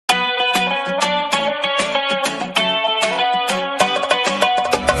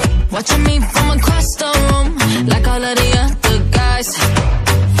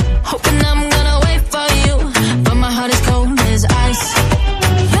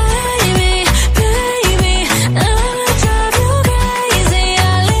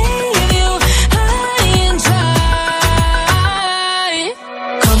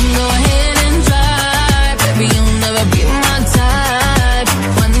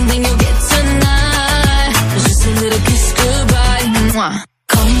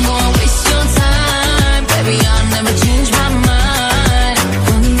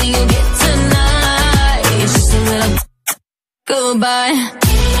goodbye.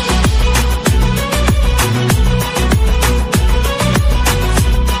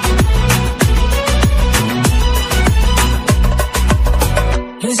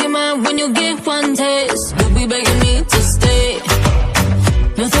 Lose your mind when you get one taste. You'll be begging me to stay.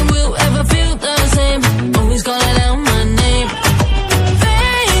 Nothing will ever feel the same. Always calling out my name.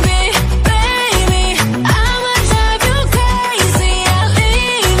 Baby, baby, I'ma drive you crazy. I'll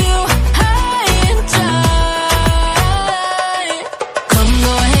leave you high and dry. Come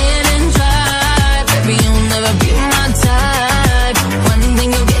go ahead and try. Baby, you'll never be my type. One thing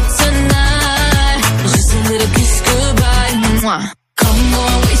you'll get tonight is just a little kiss goodbye. Mwah. Come go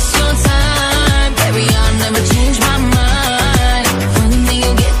and waste your time. Baby, I'll never change my mind. One thing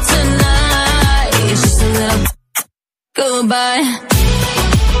you'll get tonight is just a little goodbye.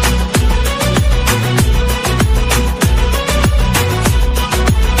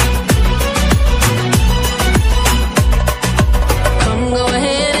 Come go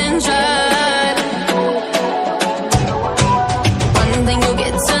ahead and try. One thing you'll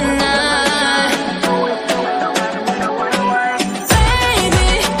get tonight. Baby,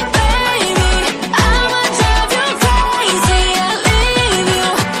 baby, I'ma drive you crazy. I'll leave you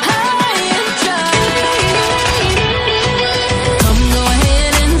high and dry. Come go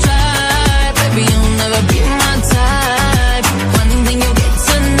ahead and try. Baby, you'll never be my type. One thing you'll get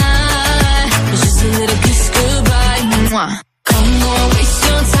tonight is just a little kiss goodbye. Mwah. Come go and waste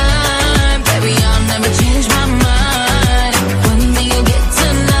your time. Baby, I'll never change my mind. One thing you'll get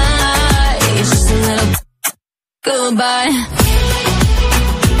tonight is just a little goodbye.